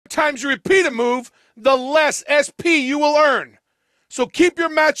times you repeat a move, the less SP you will earn. So keep your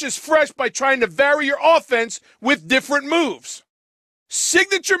matches fresh by trying to vary your offense with different moves.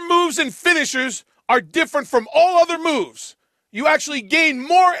 Signature moves and finishers are different from all other moves. You actually gain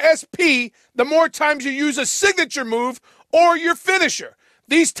more SP the more times you use a signature move or your finisher.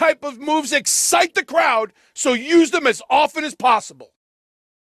 These type of moves excite the crowd, so use them as often as possible.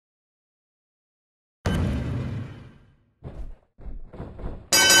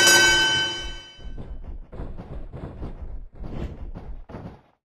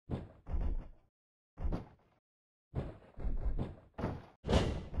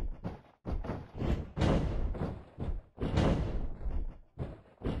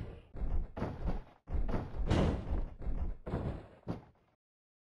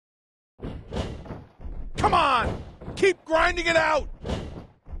 Come on! Keep grinding it out!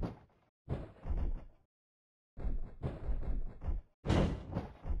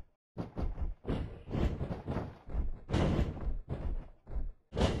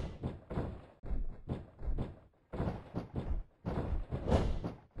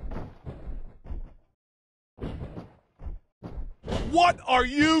 What are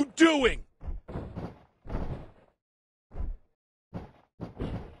you doing?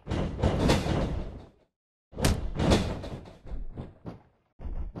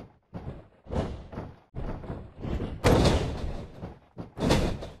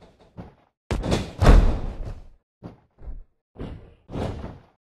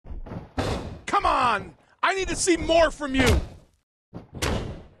 Come on! I need to see more from you!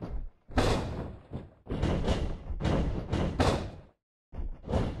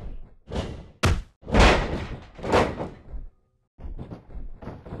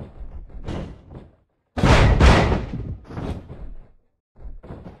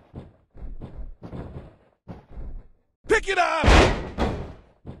 Pick it up!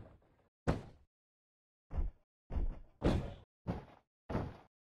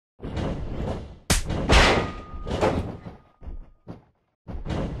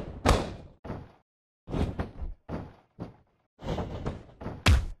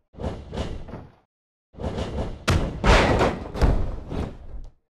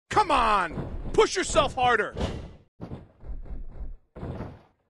 Come on! Push yourself harder!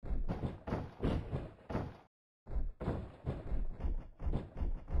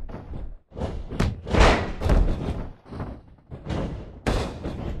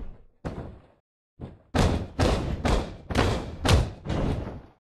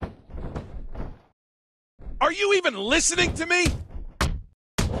 Are you even listening to me?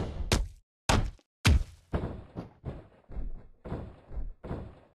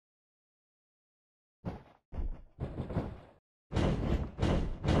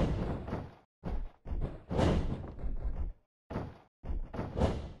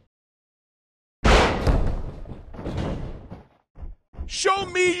 Show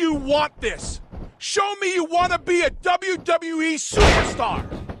me you want this. Show me you want to be a WWE superstar.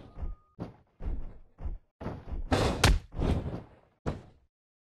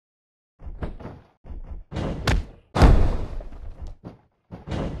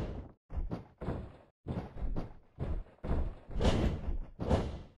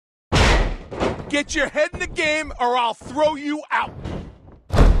 Get your head in the game or I'll throw you out.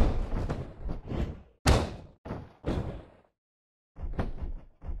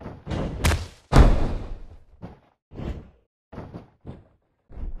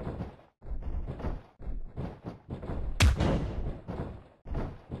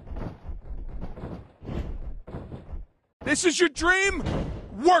 This is your dream?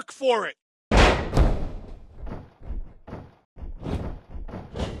 Work for it.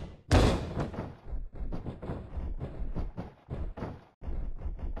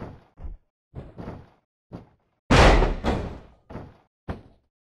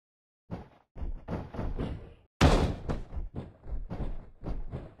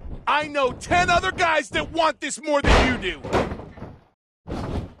 I know 10 other guys that want this more than you do.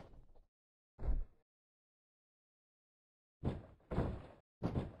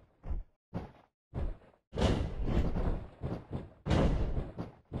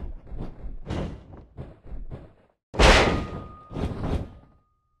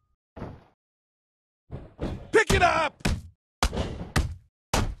 Pick it up!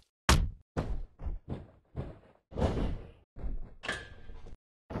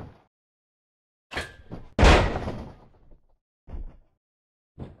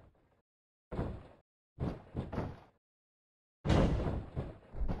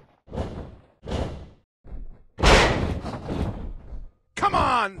 Come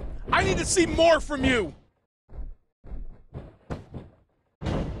on! I need to see more from you!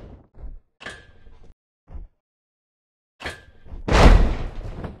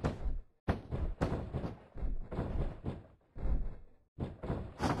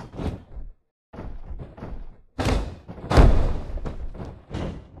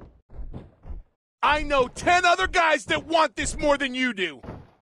 I know 10 other guys that want this more than you do.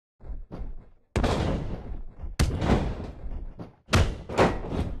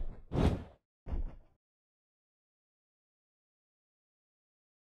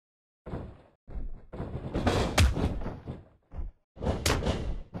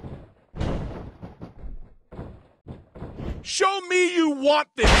 Show me you want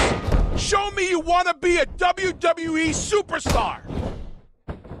this. Show me you want to be a WWE superstar.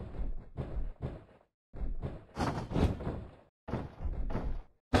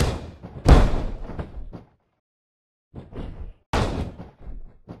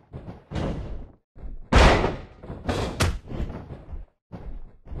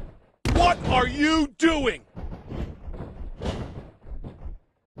 What are you doing?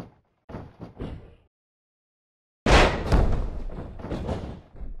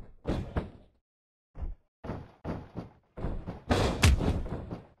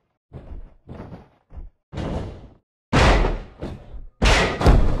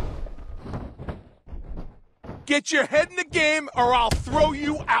 Get your head in the game or I'll throw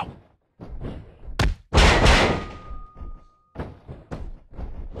you out.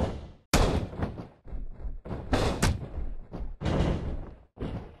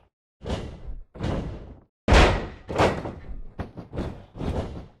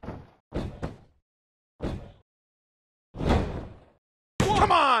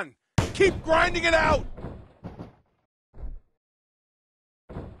 Come on! Keep grinding it out!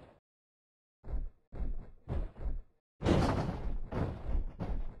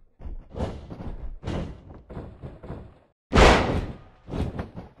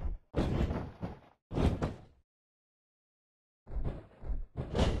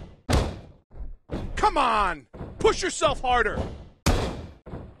 Come on! Push yourself harder!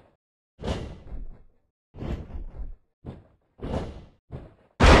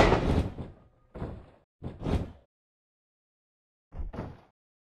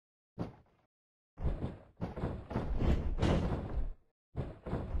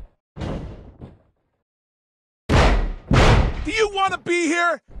 Do you want to be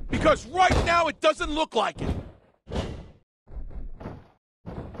here? Because right now it doesn't look like it.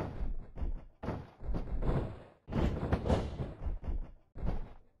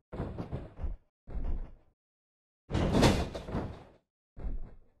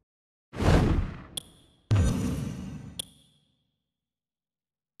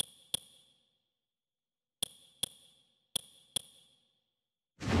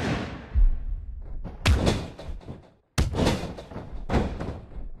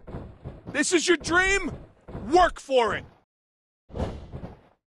 This is your dream? Work for it.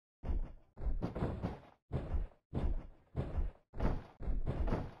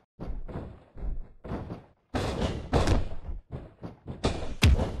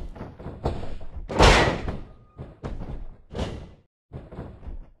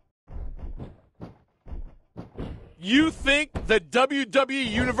 You think the WWE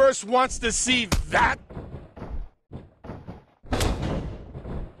Universe wants to see that?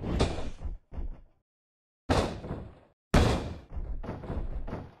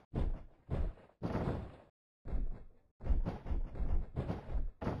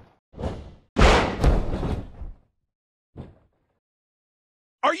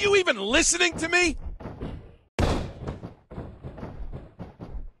 Are you even listening to me?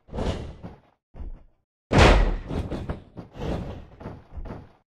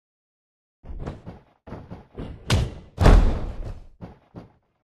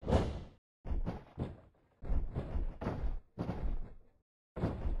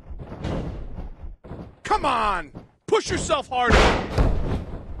 Come on! Push yourself harder!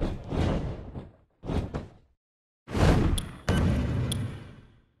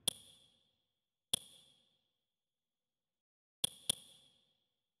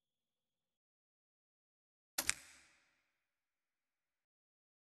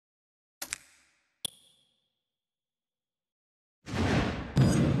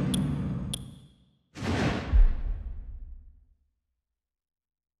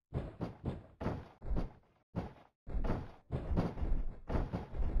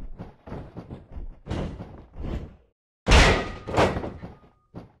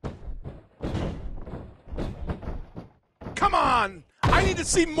 Come on! I need to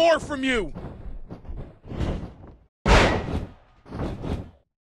see more from you!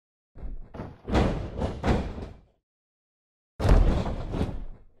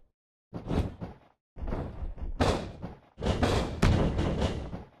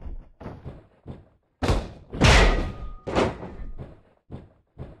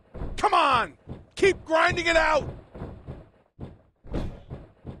 Come on! Keep grinding it out!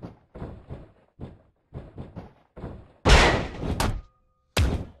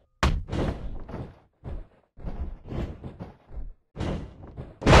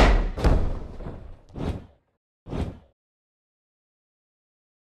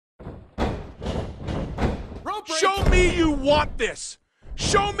 Show me you want this.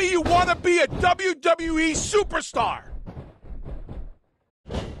 Show me you want to be a WWE superstar.